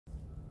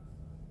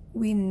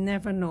We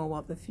never know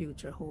what the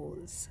future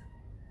holds.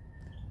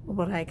 But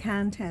what I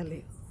can tell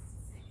you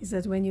is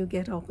that when you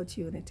get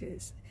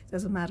opportunities, it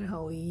doesn't matter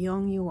how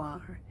young you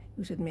are,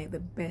 you should make the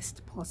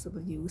best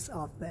possible use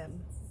of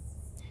them.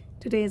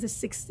 Today is the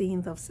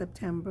 16th of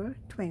September,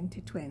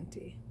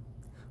 2020.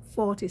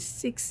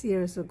 46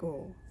 years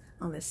ago,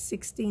 on the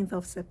 16th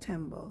of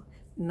September,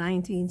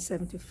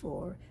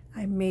 1974,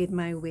 I made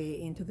my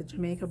way into the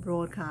Jamaica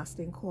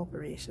Broadcasting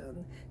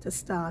Corporation to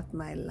start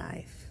my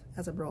life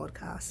as a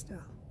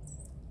broadcaster.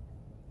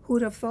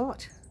 Who'd have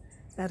thought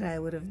that I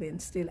would have been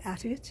still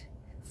at it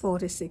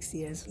 46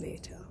 years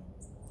later?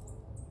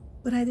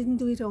 But I didn't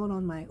do it all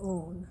on my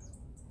own.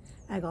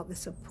 I got the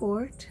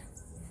support,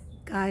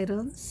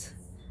 guidance,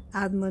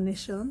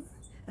 admonition,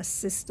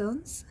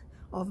 assistance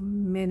of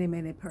many,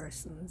 many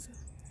persons.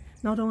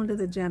 Not only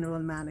the general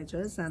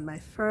managers, and my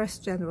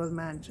first general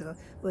manager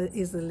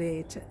is the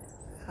late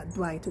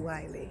Dwight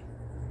Wiley.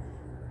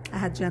 I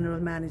had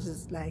general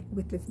managers like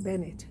Wycliffe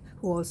Bennett,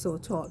 who also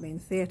taught me in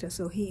theatre,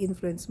 so he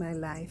influenced my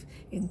life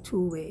in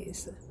two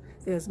ways.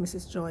 There's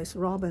Mrs. Joyce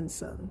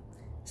Robinson,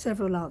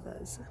 several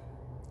others.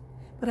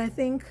 But I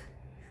think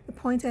the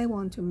point I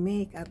want to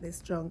make at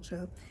this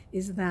juncture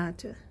is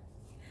that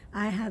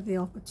I had the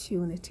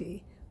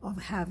opportunity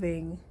of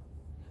having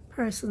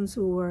persons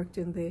who worked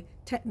in the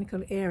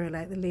technical area,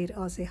 like the late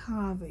Ozzie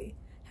Harvey,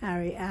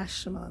 Harry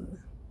Ashman,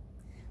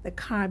 the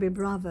Carby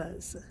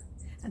brothers,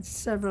 and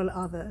several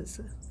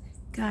others,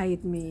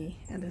 guide me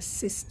and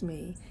assist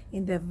me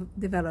in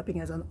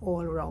developing as an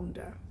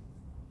all-rounder.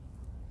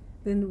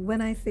 Then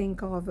when I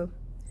think of the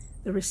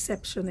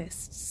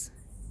receptionists,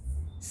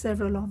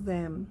 several of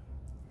them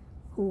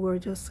who were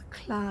just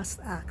class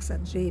acts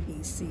at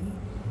JBC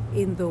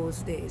in those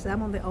days.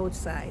 I'm on the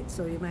outside,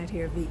 so you might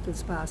hear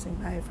vehicles passing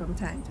by from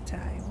time to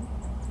time.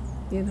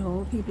 You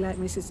know, people like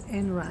Mrs.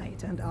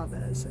 Enright and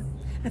others.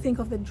 I think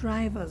of the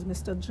drivers,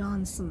 Mr.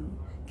 Johnson,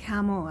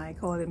 Camo, I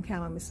call him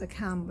Camo, Mr.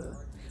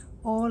 Campbell.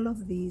 All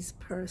of these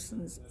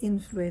persons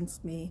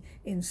influenced me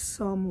in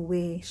some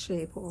way,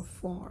 shape, or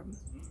form.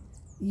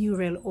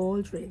 Uriel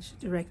Aldridge,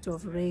 director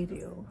of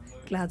radio,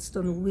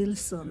 Gladstone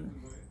Wilson,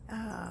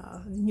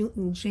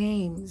 Newton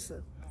James,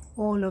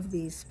 all of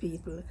these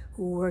people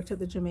who worked at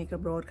the Jamaica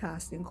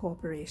Broadcasting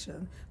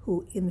Corporation,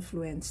 who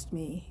influenced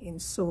me in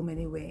so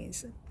many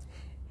ways.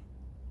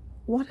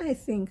 What I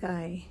think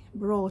I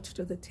brought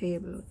to the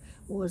table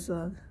was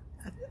an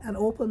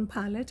open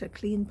palette, a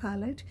clean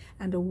palette,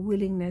 and a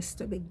willingness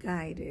to be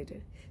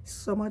guided.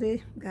 Some of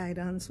the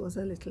guidance was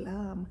a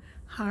little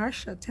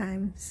harsh at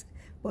times,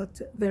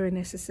 but very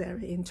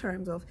necessary in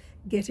terms of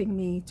getting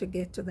me to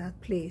get to that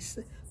place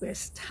where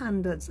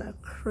standards are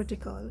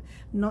critical,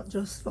 not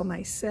just for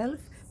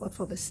myself, but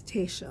for the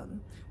station.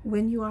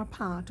 When you are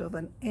part of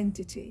an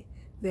entity,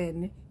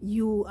 then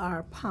you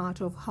are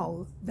part of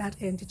how that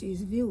entity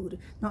is viewed,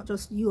 not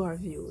just you are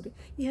viewed.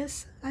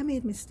 Yes, I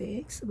made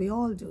mistakes, we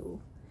all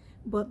do.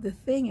 But the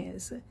thing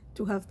is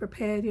to have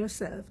prepared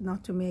yourself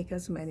not to make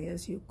as many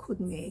as you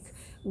could make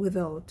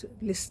without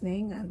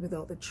listening and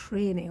without the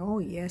training. Oh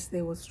yes,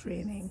 there was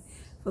training.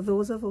 For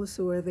those of us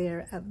who were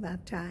there at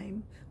that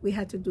time, we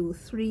had to do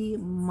 3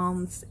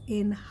 months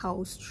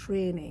in-house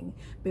training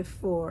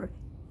before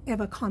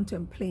ever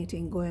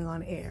contemplating going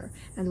on air.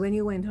 And when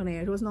you went on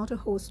air, it was not to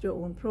host your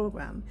own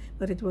program,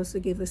 but it was to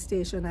give the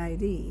station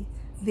ID.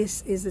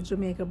 This is the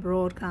Jamaica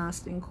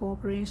Broadcasting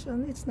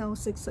Corporation. It's now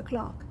 6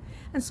 o'clock.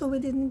 And so we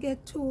didn't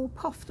get too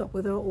puffed up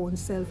with our own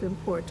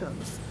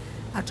self-importance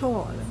at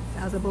all.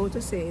 I was about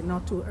to say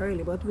not too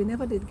early, but we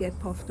never did get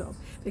puffed up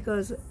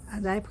because,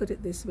 and I put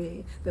it this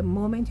way, the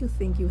moment you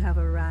think you have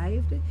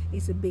arrived,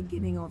 it's the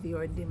beginning of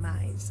your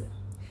demise.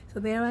 So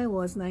there I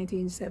was,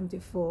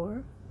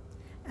 1974,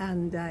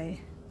 and I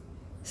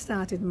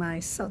started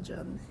my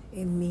sojourn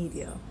in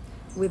media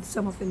with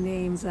some of the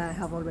names I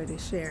have already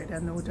shared,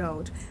 and no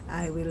doubt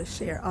I will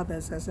share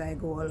others as I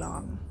go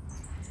along.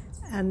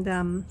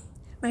 And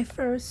my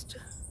first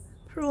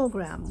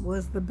program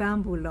was the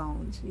Bamboo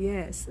Lounge.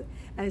 Yes,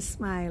 I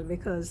smile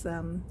because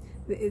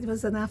it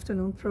was an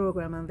afternoon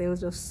program and there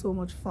was just so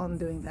much fun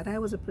doing that. I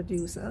was a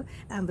producer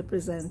and the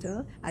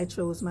presenter. I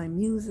chose my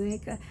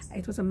music.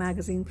 It was a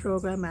magazine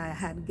program. I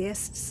had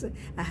guests,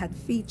 I had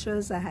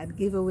features, I had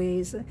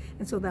giveaways,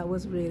 and so that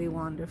was really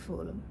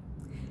wonderful.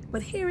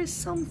 But here is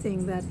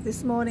something that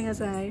this morning,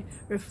 as I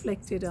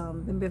reflected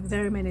on the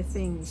very many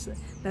things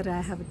that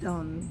I have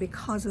done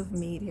because of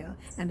media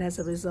and as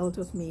a result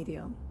of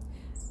media.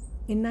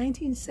 In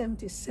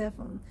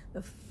 1977,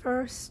 the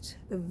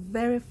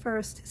very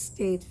first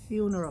state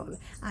funeral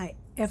I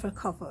ever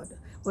covered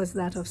was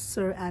that of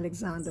Sir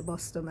Alexander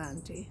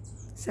Bustamante,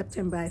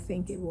 September I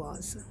think it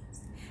was.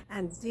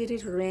 And did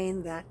it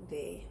rain that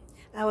day?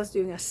 I was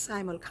doing a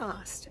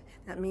simulcast.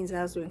 That means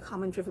I was doing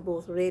commentary for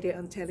both radio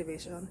and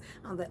television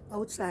on the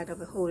outside of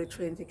the Holy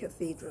Trinity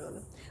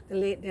Cathedral. The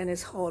late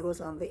Dennis Hall was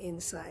on the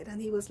inside,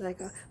 and he was like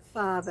a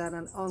father and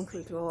an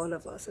uncle to all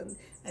of us, and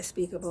I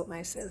speak about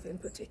myself in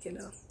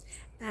particular.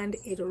 And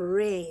it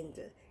rained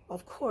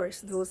Of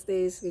course, those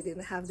days we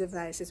didn't have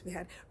devices. We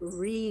had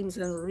reams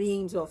and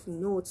reams of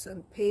notes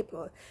and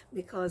paper,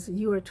 because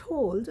you were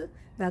told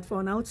that for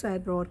an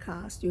outside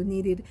broadcast, you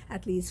needed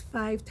at least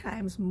 5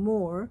 times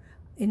more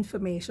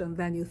information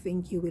than you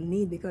think you will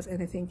need, because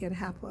anything can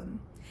happen.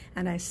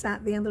 And I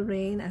sat there in the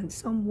rain, and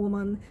some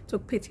woman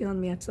took pity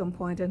on me at some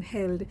point and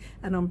held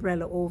an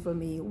umbrella over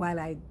me while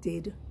I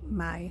did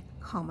my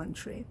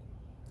commentary.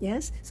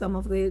 Yes, some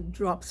of the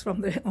drops from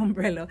the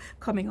umbrella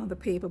coming on the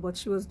paper, but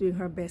she was doing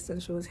her best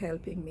and she was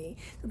helping me.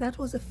 So that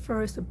was the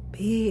first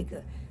big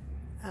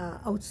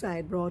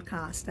outside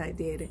broadcast I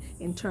did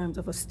in terms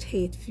of a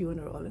state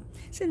funeral.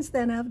 Since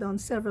then, I've done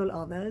several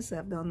others.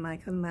 I've done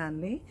Michael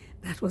Manley.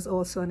 That was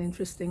also an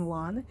interesting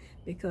one,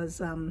 because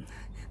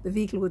the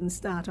vehicle wouldn't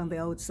start on the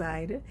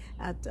outside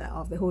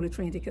of the Holy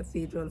Trinity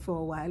Cathedral for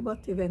a while,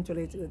 but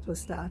eventually it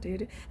was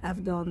started.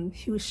 I've done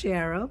Hugh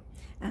Shearer,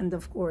 and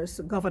of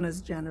course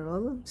Governors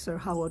General, Sir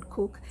Howard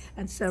Cook,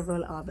 and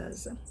several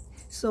others.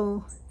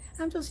 So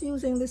I'm just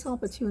using this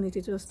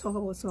opportunity to just talk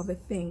about some of the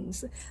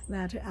things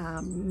that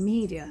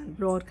media and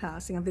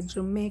broadcasting and the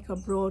Jamaica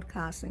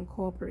Broadcasting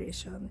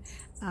Corporation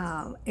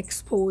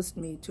exposed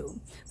me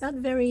to. That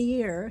very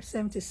year,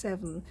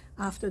 77,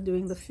 after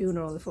doing the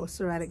funeral for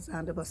Sir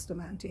Alexander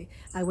Bustamante,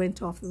 I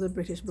went off to the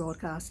British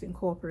Broadcasting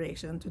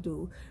Corporation to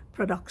do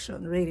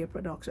production, radio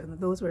production.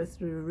 Those were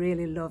 3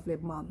 really lovely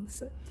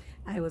months.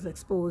 I was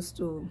exposed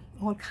to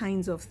all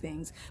kinds of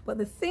things. But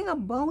the thing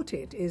about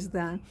it is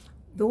that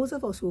those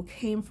of us who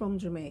came from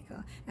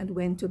Jamaica and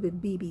went to the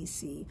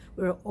BBC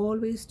were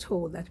always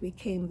told that we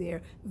came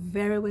there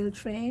very well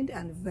trained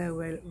and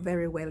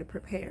very well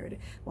prepared.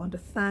 I want to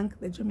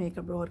thank the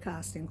Jamaica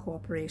Broadcasting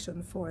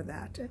Corporation for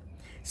that.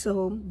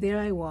 So there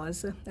I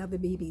was at the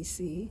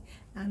BBC,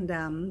 and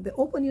the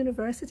Open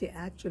University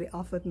actually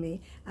offered me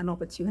an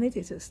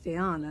opportunity to stay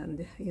on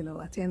and,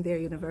 attend their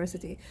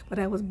university. But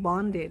I was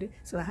bonded,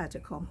 so I had to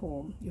come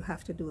home. You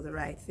have to do the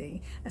right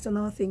thing. That's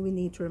another thing we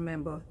need to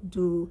remember.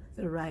 Do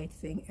the right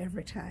thing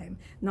every time,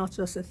 not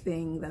just a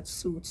thing that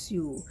suits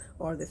you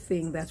or the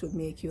thing that would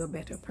make you a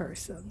better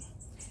person.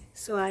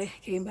 So I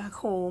came back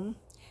home,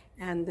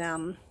 and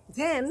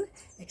then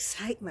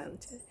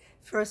excitement.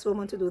 First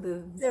woman to do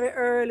the very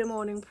early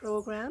morning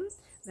program.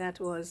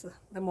 That was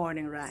the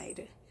morning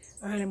ride.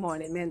 Early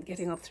morning meant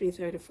getting up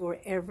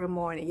 3:34 every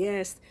morning.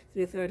 Yes,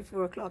 3:30,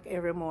 4 o'clock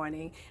every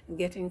morning, and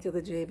getting to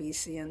the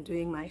JBC and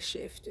doing my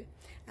shift.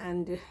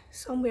 And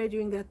somewhere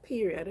during that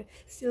period,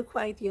 still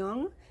quite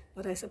young,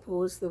 but I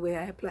suppose the way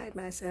I applied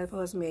myself, I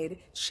was made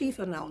chief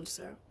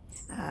announcer.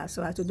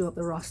 So I had to do up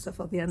the roster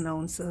for the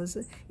announcers.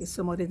 If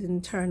somebody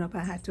didn't turn up,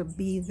 I had to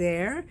be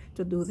there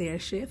to do their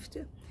shift.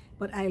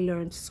 But I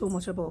learned so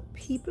much about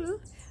people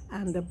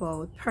and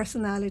about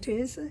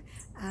personalities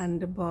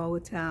and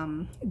about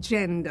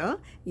gender,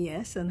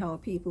 yes, and how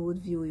people would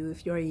view you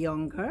if you're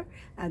younger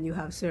and you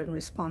have certain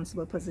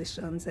responsible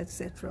positions,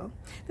 etc.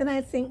 Then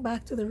I think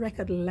back to the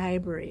record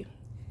library.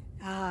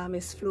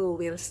 Miss Flo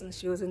Wilson,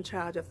 she was in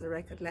charge of the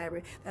record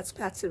library. That's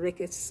Patsy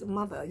Ricketts'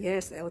 mother,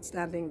 yes, the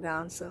outstanding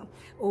dancer.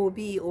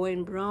 O.B.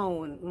 Owen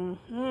Brown,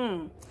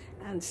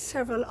 and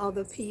several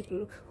other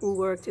people who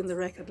worked in the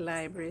record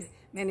library,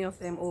 many of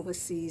them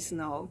overseas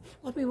now.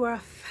 But we were a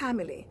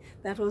family.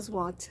 That was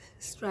what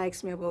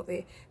strikes me about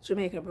the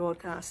Jamaica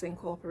Broadcasting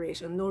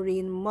Corporation.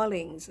 Noreen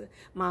Mullings,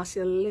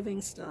 Marcia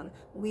Livingston.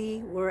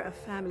 We were a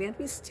family, and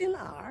we still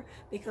are,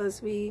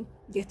 because we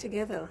get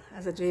together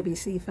as a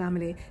JBC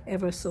family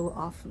ever so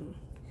often.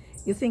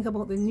 You think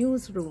about the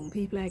newsroom,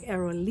 people like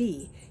Errol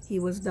Lee, he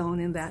was down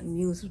in that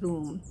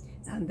newsroom,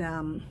 and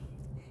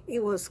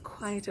it was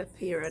quite a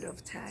period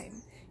of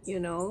time,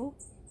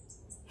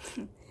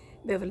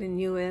 Beverly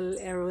Newell,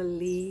 Errol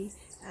Lee,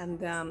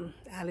 and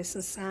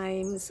Alison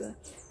Symes.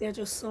 There are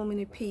just so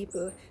many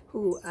people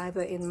who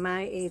either in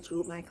my age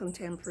group, my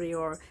contemporary,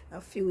 or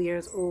a few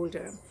years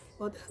older.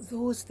 But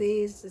those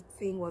days, the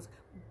thing was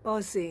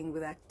buzzing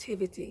with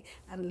activity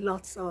and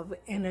lots of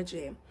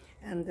energy.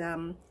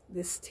 And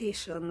the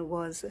station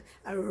was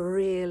a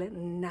real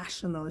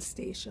national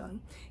station.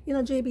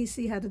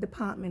 JBC had a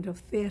department of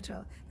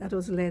theatre that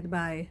was led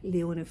by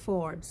Leonie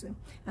Forbes,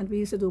 and we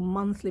used to do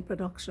monthly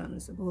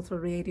productions, both for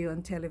radio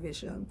and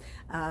television.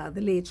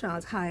 The late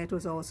Charles Hyatt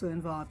was also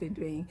involved in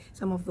doing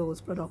some of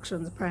those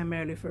productions,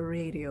 primarily for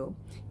radio.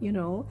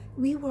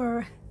 We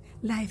were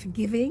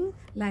life-giving,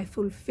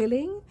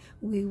 life-fulfilling.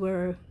 We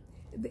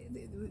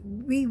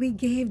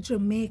gave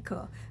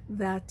Jamaica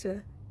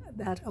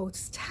that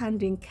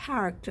outstanding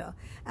character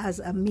as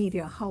a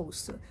media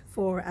house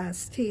for a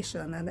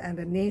station and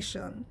a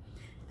nation.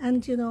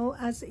 And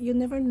as you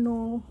never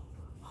know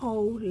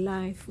how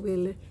life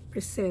will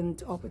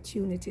present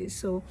opportunities.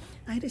 So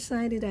I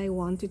decided I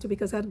wanted to,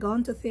 because I'd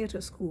gone to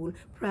theatre school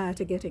prior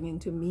to getting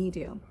into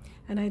media,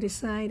 and I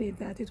decided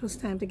that it was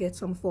time to get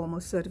some form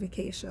of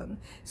certification.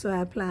 So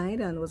I applied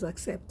and was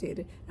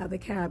accepted at the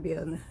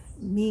Caribbean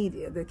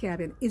Media, the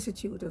Caribbean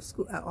Institute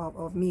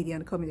of Media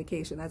and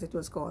Communication, as it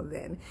was called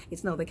then.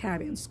 It's now the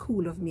Caribbean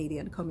School of Media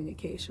and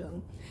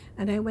Communication.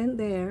 And I went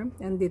there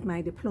and did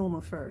my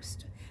diploma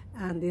first.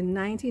 And in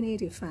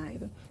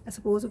 1985, I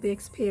suppose with the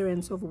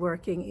experience of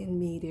working in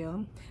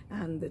media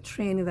and the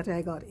training that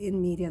I got in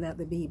media at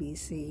the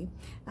BBC,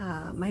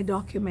 my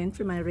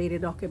documentary, my radio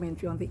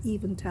documentary on the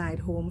Eventide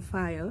Home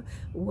Fire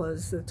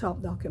was the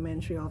top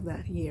documentary of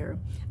that year.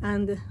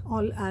 And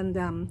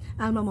Alma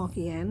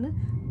Mokien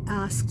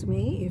asked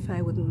me if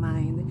I wouldn't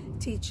mind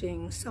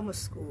teaching summer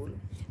school.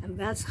 And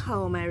that's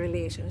how my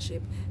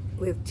relationship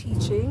with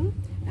teaching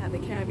at the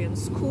Caribbean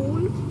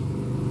School,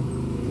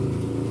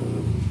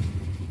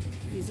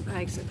 these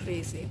bikes are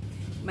crazy,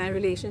 my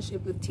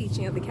relationship with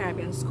teaching at the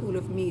Caribbean School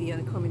of Media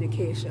and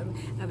Communication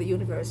at the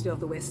University of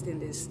the West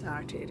Indies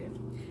started.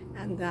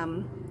 And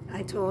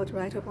I taught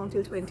right up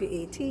until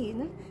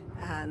 2018,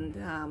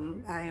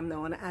 and I am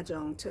now an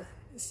adjunct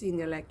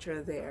senior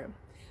lecturer there.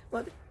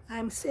 But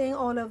I'm saying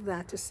all of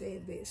that to say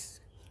this: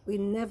 we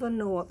never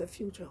know what the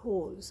future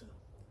holds.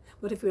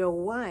 But if we are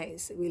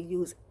wise, we'll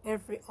use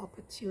every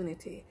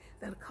opportunity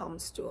that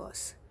comes to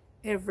us.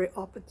 Every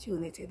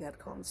opportunity that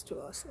comes to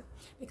us.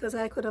 Because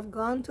I could have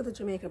gone to the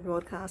Jamaica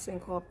Broadcasting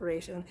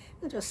Corporation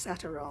and just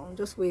sat around,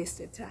 just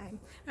wasted time.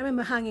 I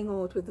remember hanging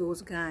out with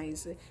those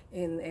guys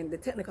in the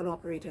technical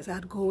operators.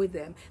 I'd go with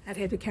them. I'd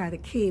have to carry the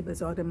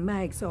cables or the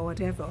mics or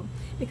whatever,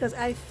 because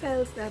I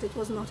felt that it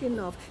was not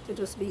enough to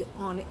just be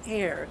on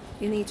air.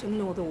 You need to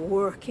know the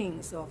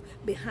workings of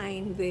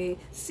behind the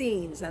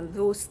scenes, and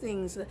those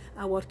things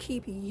are what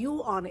keep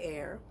you on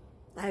air.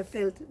 I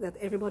felt that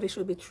everybody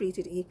should be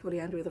treated equally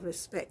and with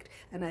respect,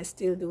 and I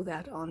still do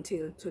that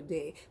until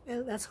today.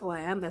 Well, that's how I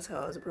am, that's how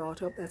I was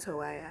brought up, that's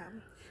how I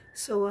am.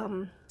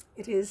 So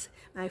it is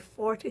my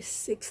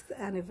 46th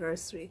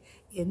anniversary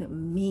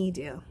in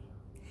media,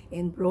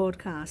 in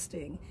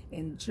broadcasting,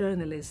 in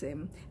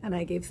journalism, and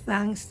I give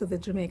thanks to the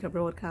Jamaica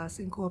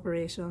Broadcasting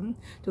Corporation,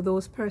 to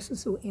those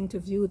persons who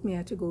interviewed me. I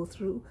had to go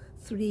through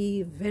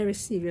 3 very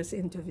serious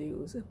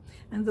interviews,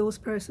 and those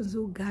persons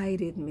who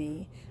guided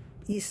me: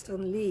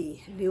 Easton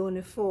Lee,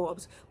 Leonie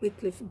Forbes,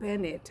 Wycliffe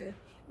Bennett,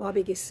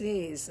 Bobby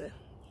Gissays,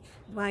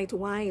 Dwight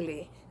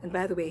Wiley, and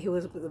by the way, he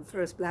was the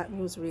first black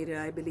newsreader,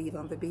 I believe,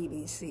 on the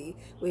BBC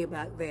way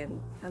back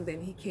then, and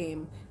then he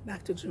came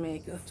back to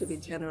Jamaica to be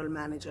general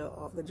manager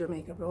of the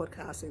Jamaica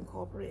Broadcasting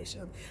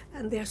Corporation.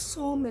 And there are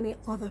so many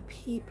other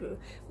people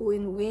who,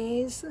 in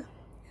ways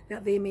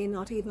that they may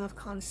not even have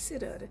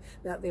considered,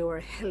 that they were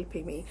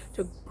helping me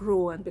to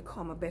grow and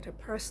become a better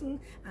person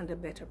and a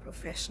better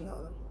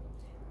professional.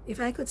 If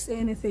I could say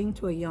anything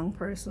to a young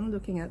person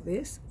looking at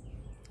this,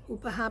 who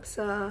perhaps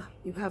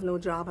you have no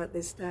job at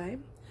this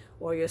time,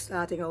 or you're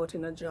starting out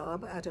in a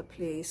job at a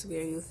place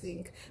where you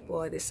think,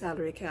 boy, the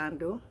salary can't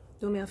do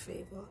me a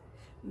favor.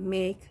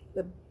 Make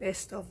the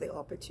best of the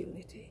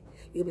opportunity.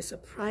 You'll be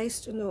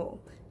surprised to know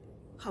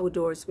how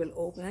doors will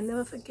open. I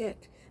never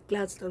forget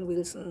Gladstone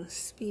Wilson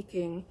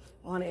speaking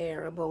on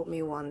air about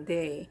me one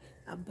day,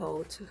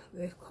 about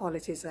the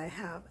qualities I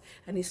have,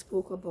 and he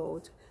spoke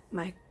about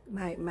my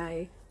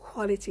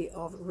quality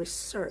of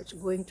research,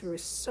 going to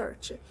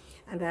research.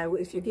 And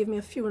if you give me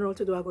a funeral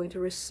to do, I'm going to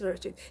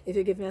research it. If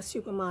you give me a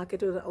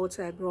supermarket or the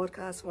outside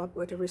broadcast, I'm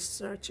going to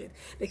research it.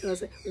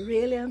 Because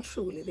really and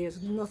truly,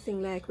 there's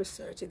nothing like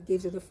research. It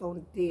gives you the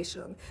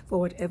foundation for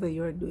whatever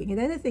you're doing in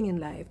anything in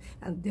life,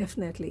 and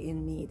definitely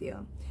in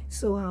media.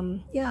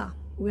 So yeah,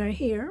 we're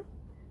here.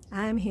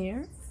 I'm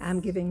here.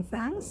 I'm giving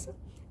thanks.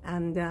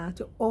 And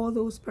to all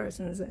those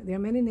persons, there are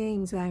many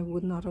names I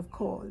would not have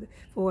called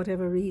for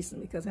whatever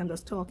reason, because I'm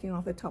just talking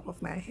off the top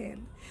of my head.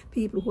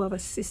 People who have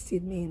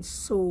assisted me in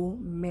so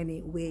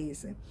many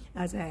ways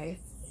as I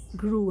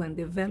grew and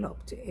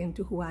developed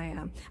into who I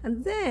am.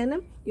 And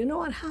then, you know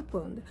what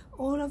happened?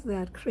 All of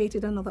that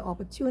created another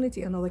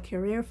opportunity, another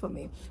career for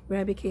me,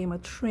 where I became a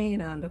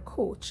trainer and a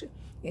coach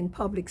in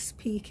public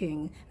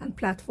speaking and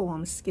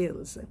platform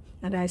skills.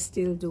 And I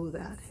still do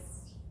that.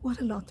 What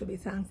a lot to be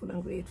thankful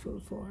and grateful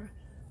for.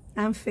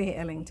 I'm Faye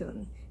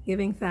Ellington,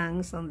 giving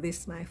thanks on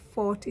this, my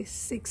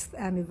 46th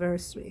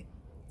anniversary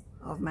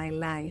of my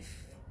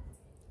life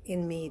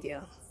in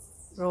media,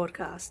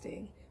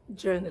 broadcasting,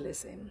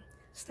 journalism.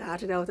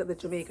 Started out at the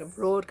Jamaica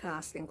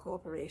Broadcasting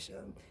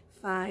Corporation,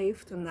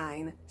 5 to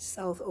 9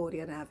 South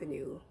Odeon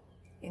Avenue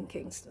in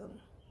Kingston.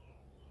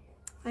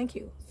 Thank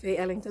you. Faye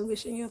Ellington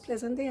wishing you a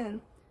pleasant day, and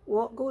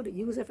walk good.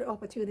 Use every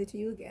opportunity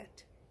you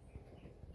get.